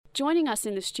Joining us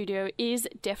in the studio is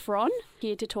Defron,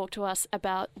 here to talk to us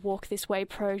about Walk This Way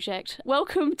project.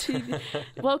 Welcome to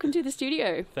the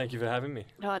studio. Thank you for having me.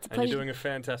 Oh, it's a And pleasure. you're doing a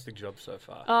fantastic job so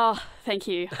far. Oh, thank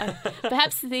you.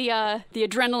 Perhaps the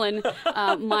adrenaline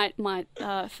might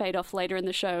fade off later in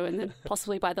the show, and then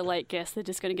possibly by the late guest, they're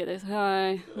just going to get this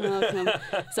hi, welcome.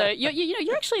 So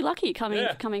you're actually lucky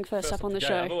coming first up on the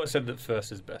show. I've always said that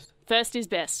first is best. First is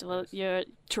best. Well, you're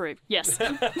true. Yes.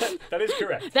 That is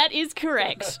correct. That is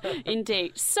correct,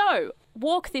 indeed. So,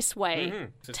 Walk This Way.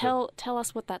 Mm-hmm. Tell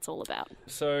us what that's all about.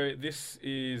 So this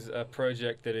is a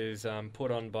project that is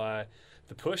put on by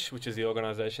The Push, which is the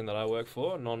organisation that I work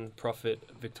for, non-profit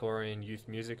Victorian youth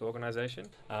music organisation.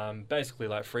 Basically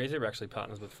like Freezer, we're actually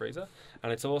partners with Freezer.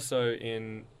 And it's also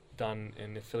done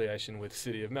in affiliation with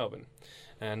City of Melbourne.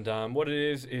 And what it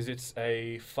is it's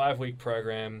a 5-week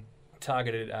program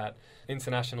targeted at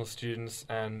international students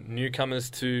and newcomers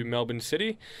to Melbourne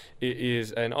City. It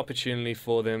is an opportunity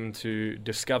for them to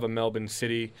discover Melbourne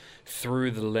City through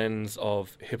the lens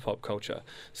of hip-hop culture.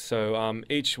 So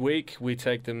each week we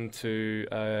take them to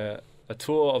a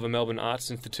tour of a Melbourne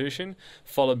arts institution,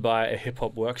 followed by a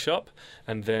hip-hop workshop,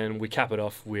 and then we cap it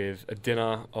off with a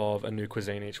dinner of a new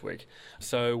cuisine each week.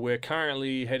 So we're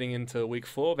currently heading into week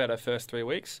 4, about our first 3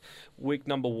 weeks. Week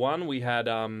number 1, we had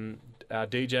our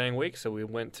DJing week, so we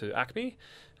went to Acme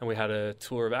and we had a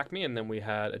tour of Acme, and then we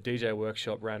had a DJ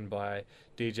workshop ran by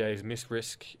DJs Miss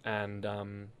Risk and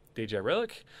DJ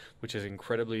Relic, which is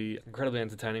incredibly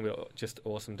entertaining, but just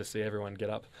awesome to see everyone get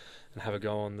up and have a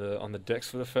go on the decks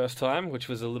for the first time, which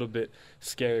was a little bit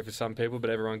scary for some people, but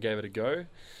everyone gave it a go.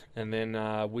 And then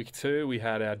week 2, we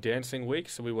had our dancing week,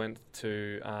 so we went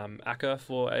to ACCA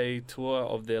for a tour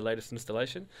of their latest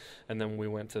installation, and then we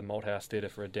went to Malthouse Theatre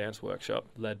for a dance workshop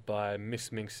led by Miss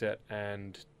Minkset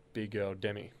and Big Girl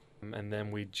Demi. And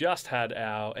then we just had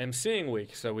our MCing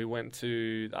week, so we went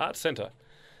to the Arts Centre.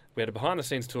 We had a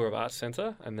behind-the-scenes tour of Arts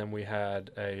Centre, and then we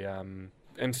had a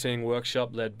MCing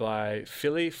workshop led by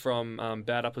Philly from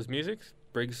Bad Uppers Music,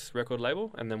 Briggs record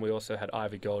label, and then we also had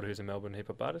Ivy Gold, who's a Melbourne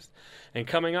hip-hop artist. And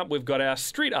coming up, we've got our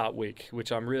Street Art Week,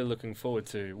 which I'm really looking forward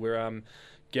to. We're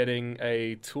getting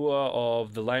a tour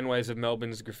of the laneways of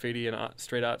Melbourne's graffiti and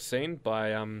street art scene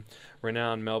by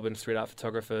renowned Melbourne street art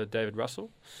photographer David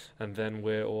Russell. And then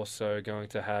we're also going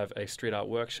to have a street art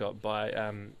workshop by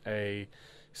a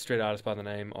street artist by the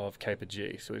name of Caper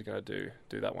G. So he's going to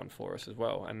do that one for us as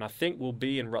well. And I think we'll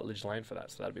be in Rutledge Lane for that,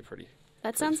 so that'd be pretty.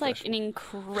 That sounds special. Like an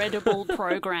incredible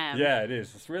program. Yeah, it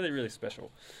is. It's really, really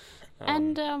special.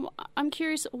 And I'm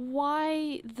curious,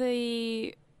 why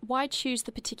choose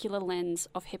the particular lens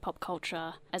of hip-hop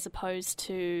culture as opposed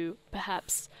to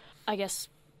perhaps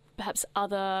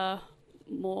other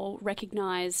more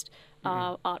recognised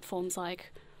art forms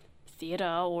like theatre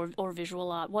or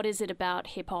visual art? What is it about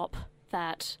hip-hop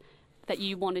that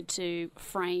you wanted to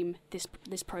frame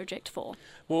this project for?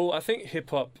 Well, I think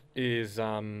hip-hop is,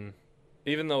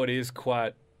 even though it is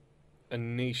quite a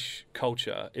niche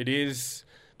culture, it is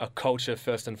a culture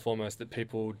first and foremost that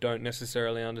people don't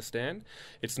necessarily understand.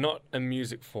 It's not a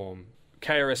music form.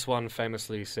 KRS-One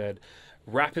famously said,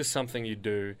 rap is something you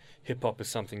do, hip-hop is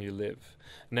something you live.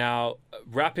 Now,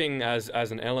 rapping as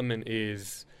an element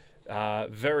is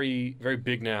very, very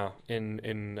big now in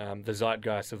the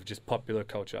zeitgeist of just popular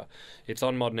culture. It's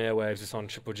on modern airwaves, it's on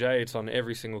Triple J, it's on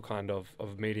every single kind of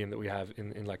medium that we have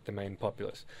in like the main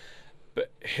populace.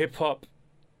 But hip-hop,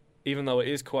 even though it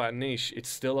is quite niche, it's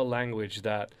still a language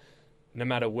that, no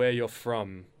matter where you're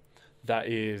from,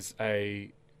 it's a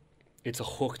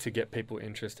hook to get people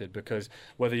interested, because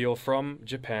whether you're from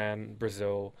Japan,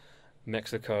 Brazil,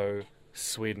 Mexico,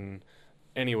 Sweden,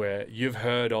 anywhere, you've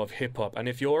heard of hip-hop. And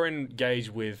if you're engaged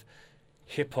with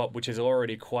hip-hop, which is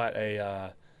already quite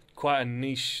a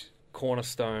niche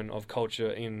cornerstone of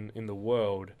culture in the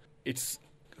world, it's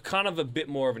kind of a bit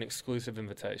more of an exclusive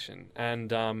invitation.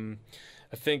 And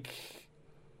I think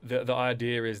the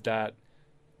idea is that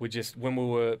when we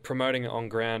were promoting it on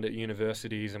ground at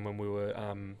universities and when we were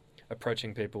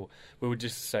approaching people, we would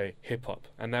just say hip-hop,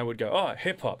 and they would go, oh,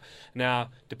 hip-hop. Now,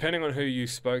 depending on who you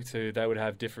spoke to, they would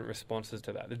have different responses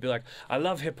to that. They'd be like, I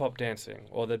love hip-hop dancing,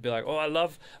 or they'd be like, oh, I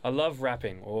love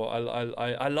rapping, or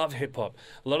I love hip-hop.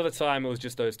 A lot of the time it was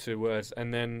just those two words,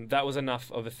 and then that was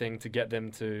enough of a thing to get them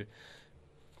to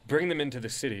bring them into the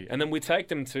city. And then we take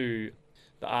them to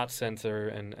the Arts Centre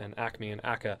and Acme and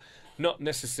ACCA, not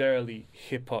necessarily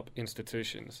hip-hop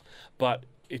institutions, but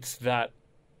it's that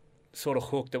sort of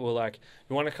hook that we're like,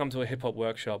 you want to come to a hip-hop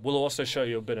workshop, we'll also show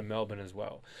you a bit of Melbourne as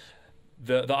well.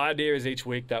 The idea is each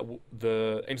week that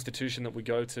the institution that we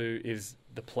go to is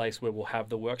the place where we'll have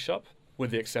the workshop.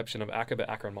 with the exception of Acker, but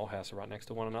Acker and Malthouse are right next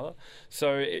to one another.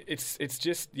 So it's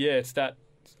just, it's that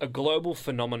a global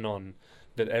phenomenon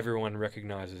that everyone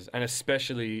recognizes, and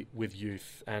especially with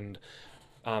youth and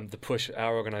the push,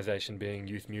 our organisation being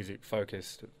youth music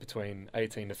focused between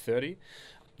 18 to 30.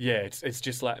 Yeah, it's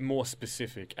just like more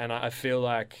specific, and I feel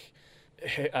like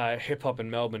hip hop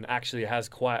in Melbourne actually has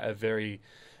quite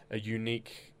a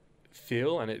unique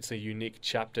feel, and it's a unique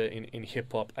chapter in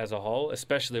hip hop as a whole,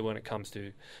 especially when it comes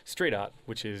to street art,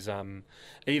 which is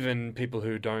even people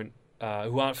who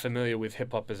aren't familiar with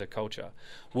hip hop as a culture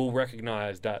will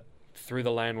recognise that through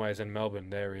the laneways in Melbourne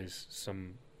there is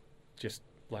some just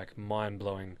like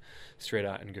mind-blowing street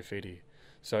art and graffiti.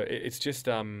 So it's just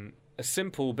a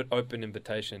simple but open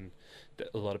invitation that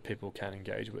a lot of people can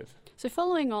engage with. So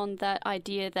following on that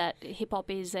idea that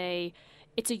hip-hop is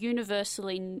it's a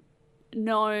universally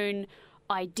known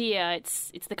idea,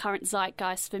 it's the current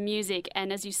zeitgeist for music,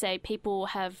 and as you say, people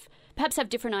perhaps have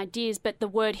different ideas, but the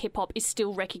word hip-hop is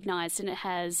still recognised and it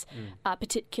has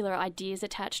particular ideas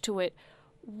attached to it.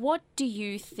 What do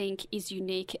you think is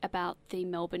unique about the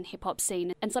Melbourne hip-hop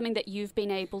scene and something that you've been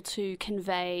able to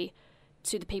convey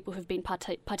to the people who've been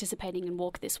participating in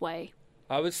Walk This Way?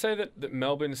 I would say that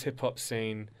Melbourne's hip-hop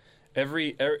scene,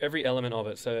 every element of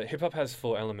it, so hip-hop has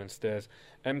 4 elements. There's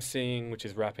MCing, which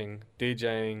is rapping,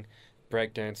 DJing,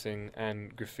 breakdancing,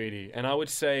 and graffiti. And I would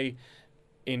say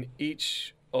in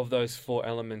each of those 4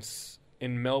 elements,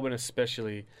 in Melbourne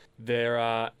especially, there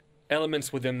are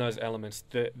elements within those elements.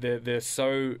 They're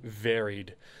so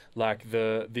varied. Like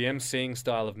the MCing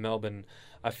style of Melbourne,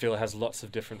 I feel, has lots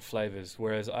of different flavors.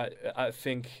 Whereas I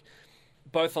think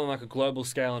both on like a global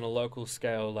scale and a local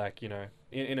scale, like, you know,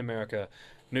 in America,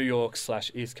 New York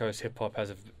 / East Coast hip hop has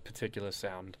a particular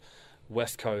sound.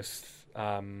 West Coast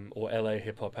or LA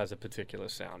hip hop has a particular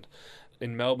sound.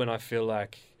 In Melbourne, I feel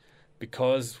like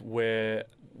because we're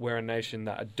a nation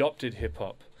that adopted hip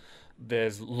hop,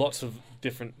 there's lots of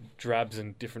different drabs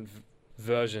and different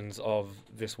versions of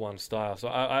this one style. So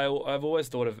I've always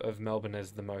thought of Melbourne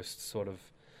as the most sort of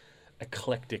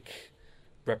eclectic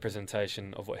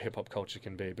representation of what hip-hop culture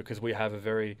can be, because we have a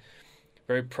very,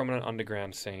 very prominent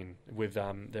underground scene with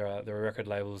there are record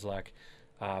labels like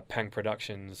Pang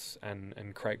Productions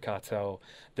and Crate Cartel.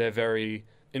 They're very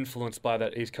influenced by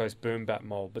that East Coast boom bap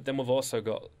mold. But then we've also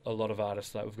got a lot of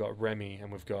artists, like we've got Remy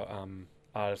and we've got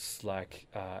artists like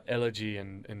Elegy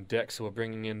and Dex, who are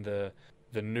bringing in the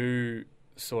new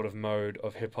sort of mode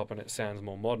of hip-hop, and it sounds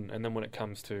more modern. And then when it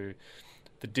comes to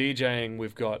the DJing,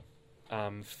 we've got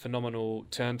phenomenal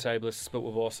turntablists, but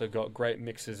we've also got great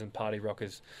mixers and party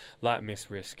rockers like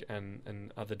Miss Risk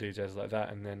and other DJs like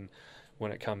that. And then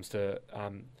when it comes to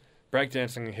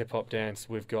breakdancing and hip-hop dance,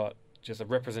 we've got just a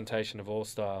representation of all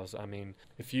styles. I mean,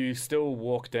 if you still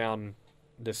walk down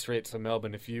the streets of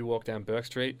Melbourne, if you walk down Burke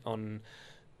Street on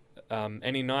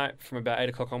any night from about 8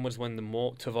 o'clock onwards, when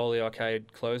the Tivoli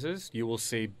Arcade closes, you will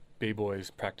see B-boys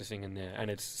practicing in there,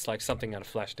 and it's like something out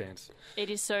of Flashdance.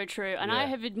 It is so true, and Yeah. I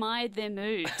have admired their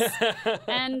moves.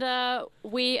 And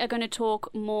we are going to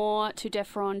talk more to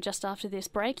Defron just after this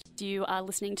break. You are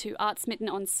listening to Art Smitten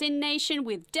on Sin Nation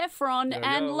with Defron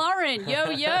and Lauren.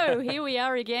 Yo, here we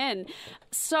are again.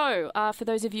 So, for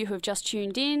those of you who have just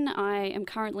tuned in, I am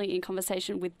currently in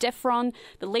conversation with Defron,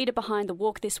 the leader behind the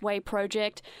Walk This Way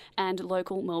project and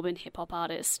local Melbourne hip-hop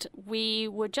artist. We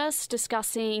were just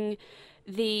discussing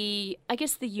the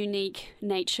unique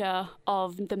nature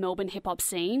of the Melbourne hip-hop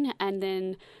scene, and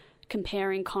then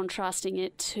contrasting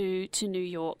it to New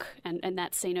York and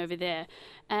that scene over there.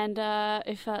 And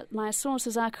if my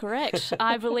sources are correct,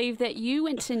 I believe that you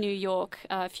went to New York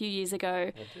a few years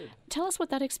ago. I did. Tell us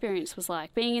what that experience was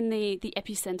like, being in the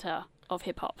epicenter of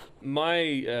hip-hop.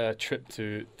 My trip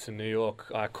to New York,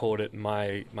 I called it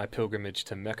my pilgrimage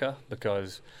to Mecca,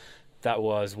 because that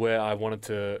was where I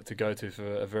wanted to go to for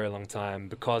a very long time,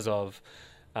 because of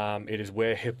it is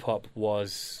where hip-hop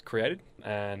was created,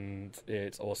 and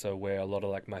it's also where a lot of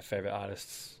like my favorite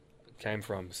artists came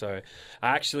from. So I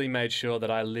actually made sure that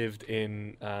I lived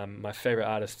in my favorite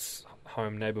artist's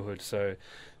home neighborhood. So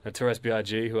Notorious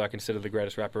B.I.G., who I consider the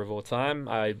greatest rapper of all time,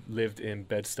 I lived in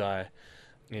Bed-Stuy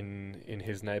in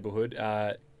his neighborhood.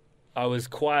 I was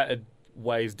quite a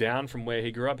ways down from where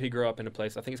he grew up. He grew up in a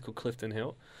place, I think it's called Clifton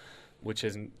Hill, which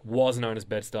was known as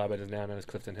Bed-Stuy, but is now known as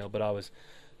Clifton Hill. But I was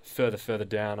further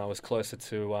down. I was closer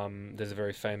to, there's a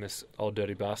very famous Old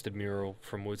Dirty Bastard mural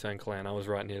from Wu-Tang Clan. I was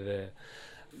right near there.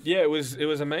 Yeah, it was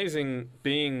amazing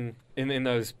being in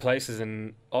those places,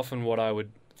 and often what I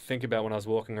would think about when I was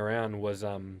walking around was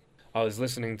I was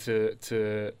listening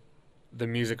to the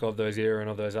music of those era and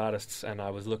of those artists, and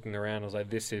I was looking around. I was like,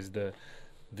 this is the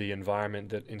the environment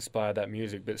that inspired that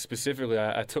music. But specifically,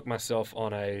 I took myself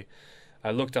on I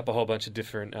looked up a whole bunch of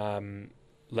different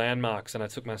landmarks, and I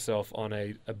took myself on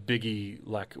a Biggie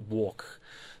like walk.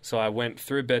 So I went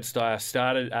through Bed-Stuy. I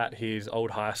started at his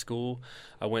old high school.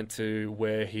 I went to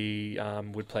where he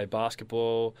would play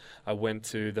basketball. I went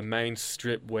to the main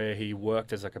strip where he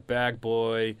worked as like a bag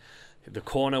boy, the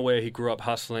corner where he grew up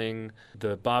hustling,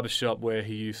 the barbershop where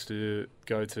he used to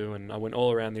go to, and I went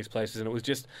all around these places, and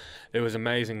it was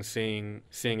amazing seeing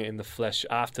it in the flesh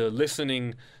after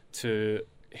listening to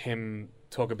him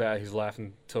talk about his life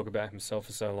and talk about himself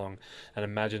for so long, and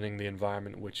imagining the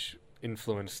environment which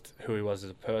influenced who he was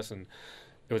as a person.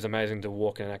 It was amazing to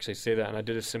walk in and actually see that. And I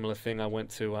did a similar thing. I went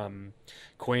to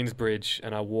Queensbridge,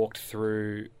 and I walked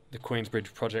through the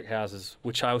Queensbridge project houses,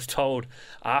 which I was told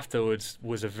afterwards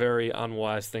was a very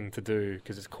unwise thing to do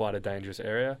because it's quite a dangerous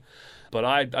area. But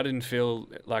I didn't feel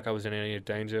like I was in any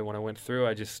danger when I went through.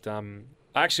 I just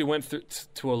I actually went through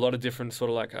to a lot of different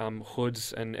sort of like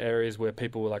hoods and areas where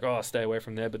people were like, oh, stay away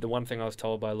from there. But the one thing I was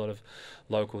told by a lot of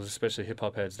locals, especially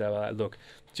hip-hop heads, they were like, look,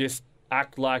 just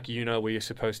act like you know where you're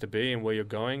supposed to be and where you're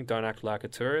going. Don't act like a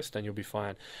tourist and you'll be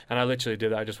fine. And I literally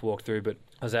did that. I just walked through, but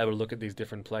I was able to look at these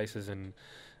different places and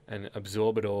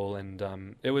absorb it all. And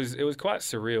it was quite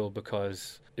surreal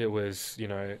because it was, you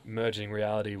know, merging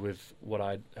reality with what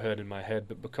I'd heard in my head.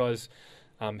 But because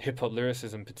hip-hop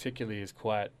lyricism particularly is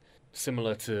quite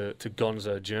similar to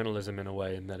gonzo journalism in a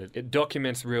way, in that it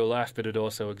documents real life, but it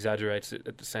also exaggerates it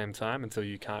at the same time until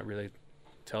you can't really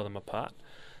tell them apart.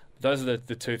 Those are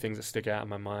the two things that stick out in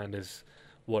my mind is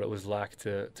what it was like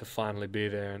to finally be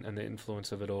there, and the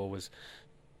influence of it all was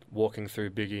walking through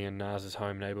Biggie and Nas's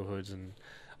home neighborhoods. And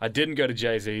I didn't go to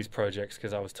Jay-Z's projects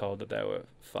because I was told that they were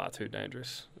far too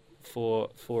dangerous for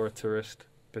a tourist.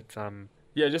 But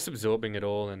yeah, just absorbing it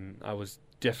all, and I was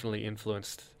definitely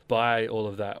influenced by all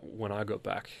of that when I got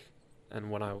back and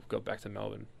when I got back to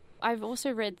Melbourne. I've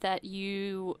also read that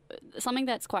something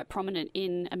that's quite prominent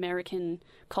in American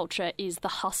culture is the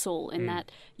hustle, and that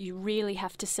you really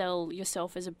have to sell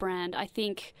yourself as a brand. I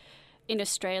think in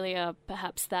Australia,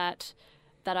 perhaps that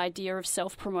idea of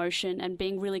self-promotion and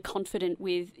being really confident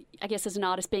with, I guess as an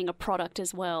artist, being a product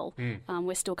as well,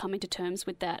 we're still coming to terms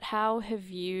with that. How have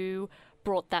you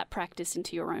brought that practice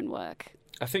into your own work?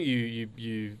 I think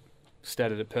you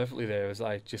stated it perfectly there, as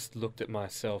I just looked at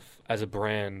myself as a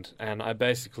brand, and I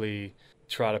basically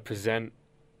try to present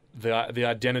the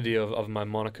identity of my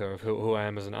moniker, of who I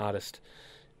am as an artist,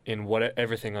 in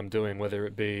everything I'm doing, whether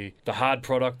it be the hard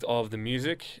product of the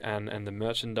music and the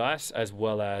merchandise, as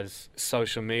well as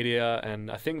social media.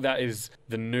 And I think that is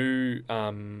the new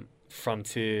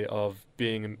frontier of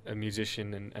being a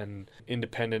musician and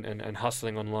independent and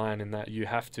hustling online, in that you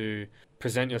have to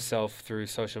present yourself through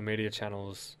social media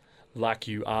channels like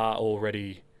you are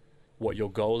already what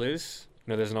your goal is.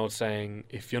 You know, there's an old saying,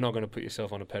 if you're not going to put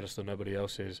yourself on a pedestal, nobody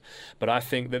else is. But I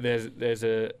think that there's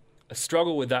a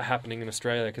struggle with that happening in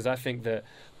Australia, because I think that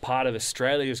part of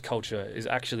Australia's culture is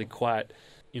actually quite,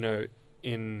 you know,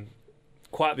 in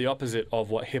quite the opposite of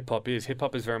what hip-hop is.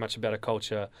 Hip-hop is very much about a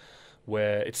culture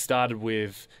where it started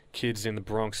with kids in the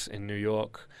Bronx in New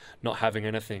York not having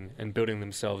anything and building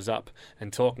themselves up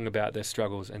and talking about their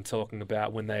struggles and talking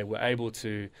about when they were able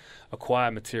to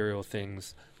acquire material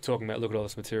things, talking about, look at all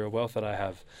this material wealth that I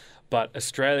have. But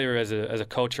Australia as a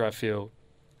culture, I feel,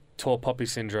 tall poppy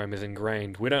syndrome is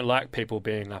ingrained. We don't like people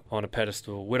being up on a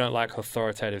pedestal. We don't like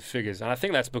authoritative figures. And I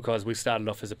think that's because we started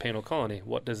off as a penal colony.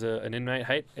 What does an inmate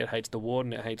hate? It hates the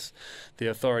warden. It hates the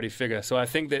authority figure. So I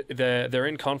think that they're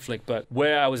in conflict. But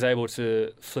where I was able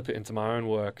to flip it into my own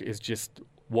work is just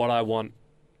what I want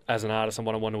as an artist and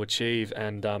what I want to achieve.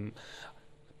 And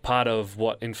part of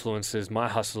what influences my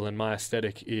hustle and my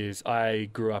aesthetic is I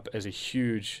grew up as a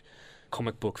huge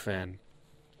comic book fan.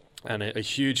 And a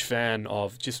huge fan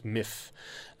of just myth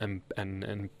and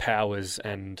powers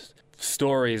and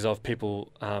stories of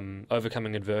people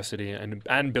overcoming adversity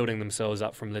and building themselves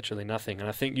up from literally nothing. And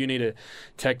I think you need to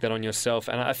take that on yourself.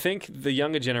 And I think the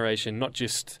younger generation, not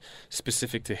just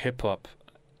specific to hip-hop,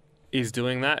 is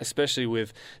doing that, especially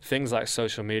with things like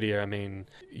social media. I mean,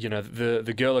 you know,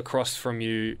 the girl across from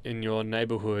you in your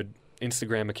neighborhood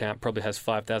Instagram account probably has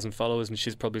 5,000 followers, and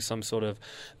she's probably some sort of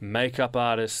makeup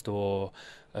artist or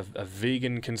a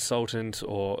vegan consultant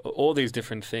or all these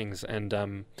different things.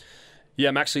 And yeah,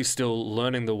 I'm actually still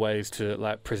learning the ways to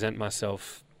like present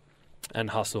myself and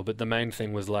hustle. But the main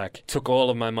thing was like took all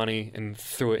of my money and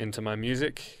threw it into my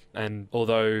music. And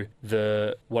although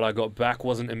what I got back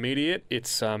wasn't immediate,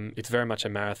 it's very much a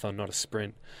marathon, not a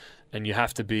sprint. And you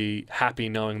have to be happy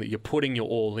knowing that you're putting your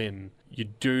all in. You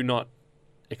do not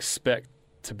expect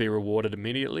to be rewarded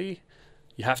immediately.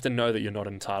 you have to know that you're not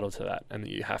entitled to that, and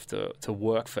that you have to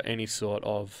work for any sort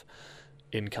of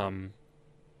income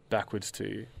backwards to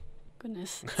you.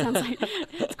 Goodness, sounds like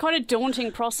it's quite a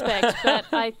daunting prospect, but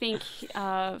I think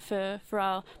for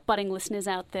our budding listeners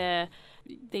out there,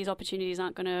 these opportunities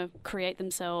aren't going to create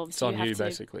themselves. It's on you,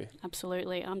 basically.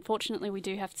 Absolutely. Unfortunately, we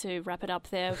do have to wrap it up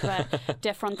there, but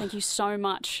Defron, thank you so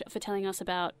much for telling us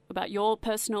about your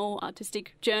personal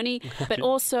artistic journey, but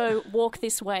also Walk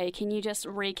This Way. Can you just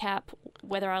recap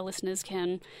whether our listeners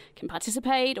can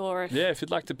participate? Or if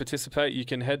you'd like to participate, you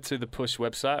can head to the Push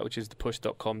website, which is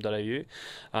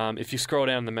thepush.com.au. If you scroll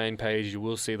down the main page, you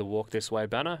will see the Walk This Way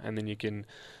banner, and then you can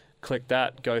click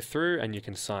that, go through, and you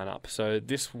can sign up. So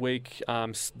this week,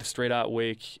 the Street Art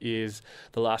Week is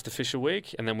the last official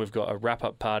week, and then we've got a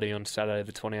wrap-up party on Saturday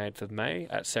the 28th of May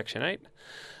at Section 8.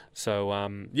 So,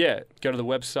 go to the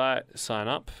website, sign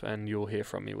up, and you'll hear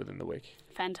from me within the week.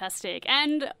 Fantastic.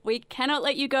 And we cannot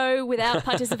let you go without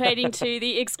participating to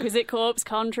the Exquisite Corpse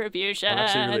contribution. I'm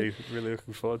actually really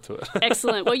looking forward to it.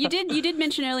 Excellent. Well, you did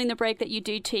mention early in the break that you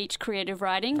do teach creative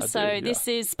writing. This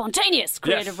is spontaneous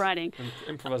creative writing.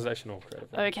 Improvisational creative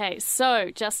writing. Okay,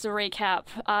 so just to recap,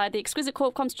 the Exquisite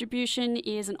Corpse contribution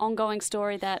is an ongoing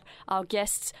story that our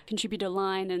guests contribute a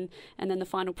line and then the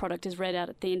final product is read out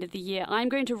at the end of the year. I'm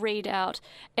going to read out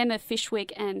Emma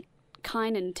Fishwick and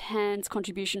Kine and Tan's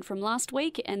contribution from last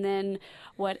week, and then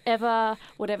whatever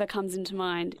comes into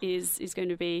mind is going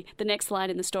to be the next line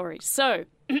in the story. So,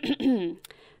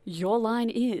 your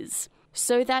line is,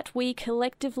 so that we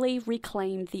collectively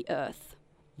reclaim the earth.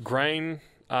 Grain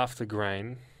after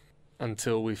grain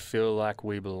until we feel like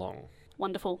we belong.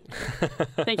 Wonderful.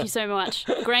 Thank you so much.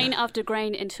 Grain after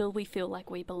grain until we feel like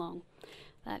we belong.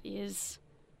 That is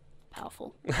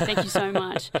powerful. Thank you so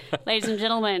much. Ladies and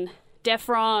gentlemen,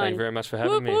 Defron. Thank you very much for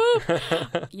having me.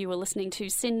 You were listening to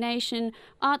Sin Nation,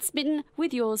 Art Smitten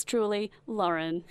with yours truly, Lauren.